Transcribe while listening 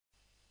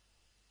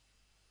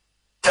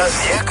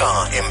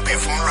Hlaziyeka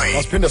Emphefumlweni.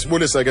 Asiphinde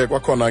sibulise ke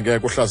kwakhona ke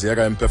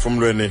kuHlaziyeka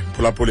Emphefumlweni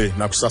phulaphuli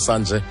nakusasa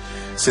nje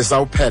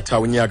sisawuphetha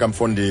unyaka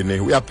mfondini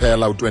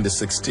uyaphela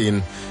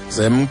u2016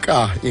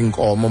 zemka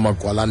inkomo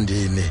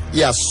magwalandini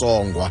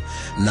iyasongwa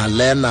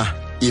nalena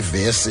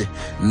ivesi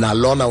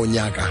nalona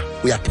unyaka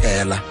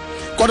uyaphela.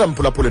 Kodwa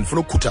mphulaphuli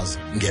ndifuna ukukhuthaza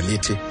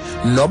ngelithi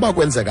noba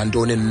kwenzeka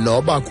ntoni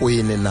noba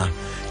kuyini na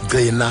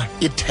gcina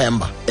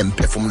ithemba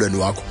emphefumlweni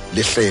wakho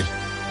lihleli.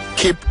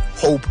 Keep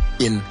hope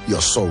in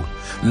your soul.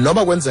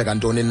 Noba kwenzeka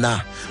ntoni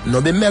na,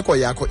 noba imeko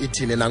yakho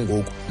ithini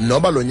nangoku,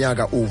 noba lo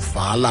nyaka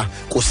uvala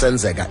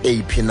kusenzeka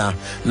eyiphi na,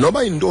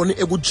 noba intoni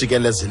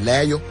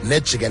ekujikelezileyo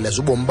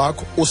nejikeleza ubomi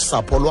bakho,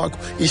 usapho lwakho,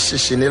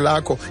 ishishini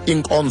lakho,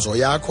 inkonzo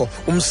yakho,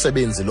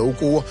 umsebenzi lo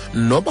ukuwo,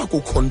 noba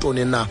kukho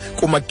ntoni na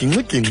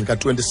kumagingxigingxi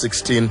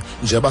ka2016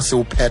 njeba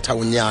siwuphetha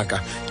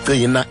unyaka,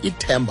 gcina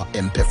ithemba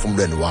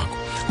emphefumlweni wakho.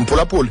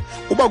 Mphulaphuli,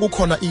 uba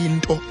kukhona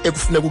into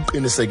ekufuneka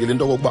uqinisekile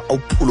into kokuba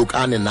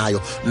awuphulukane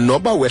nayo,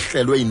 noba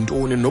wehlelwe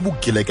intoni, noba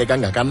ugileke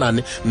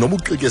kangakanani, noba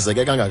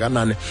uxikizeke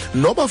kangakanani,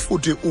 noba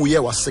futhi uye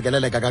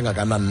wasikeleleka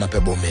kangakanani napha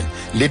ebomini,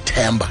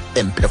 lithemba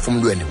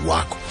emphefumlweni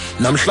wakho.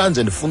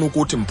 Namhlanje ndifuna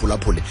ukuthi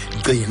mphulaphuli,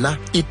 gcina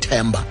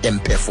ithemba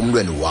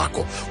emphefumlweni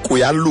wakho.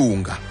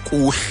 Kuyalunga,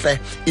 kuhle,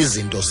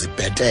 izinto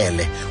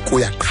zibhetele,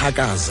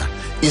 kuyaqhakaza,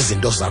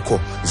 izinto zakho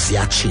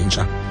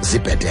ziyatshintsha,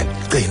 zibhetele.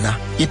 Gcina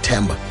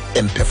ithemba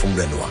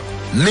emphefumlweni wakho.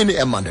 Nini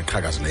emande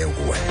eqhakazileyo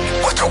kuwe.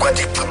 Kodwa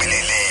kwathi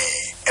kucibilele